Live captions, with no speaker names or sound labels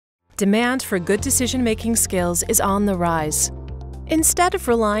Demand for good decision-making skills is on the rise. Instead of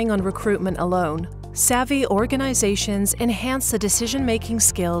relying on recruitment alone, savvy organizations enhance the decision-making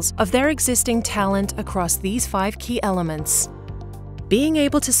skills of their existing talent across these 5 key elements. Being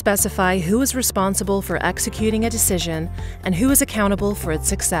able to specify who is responsible for executing a decision and who is accountable for its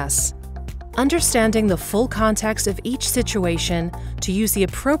success. Understanding the full context of each situation to use the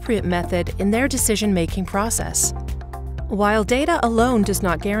appropriate method in their decision-making process. While data alone does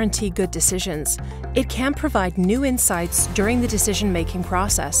not guarantee good decisions, it can provide new insights during the decision-making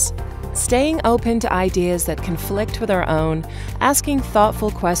process. Staying open to ideas that conflict with our own, asking thoughtful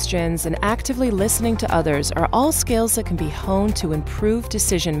questions, and actively listening to others are all skills that can be honed to improve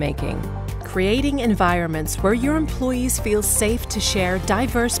decision-making. Creating environments where your employees feel safe to share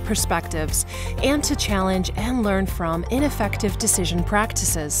diverse perspectives and to challenge and learn from ineffective decision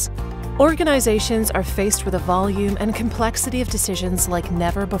practices. Organizations are faced with a volume and complexity of decisions like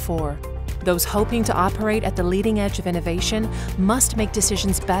never before. Those hoping to operate at the leading edge of innovation must make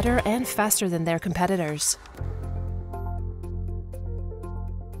decisions better and faster than their competitors.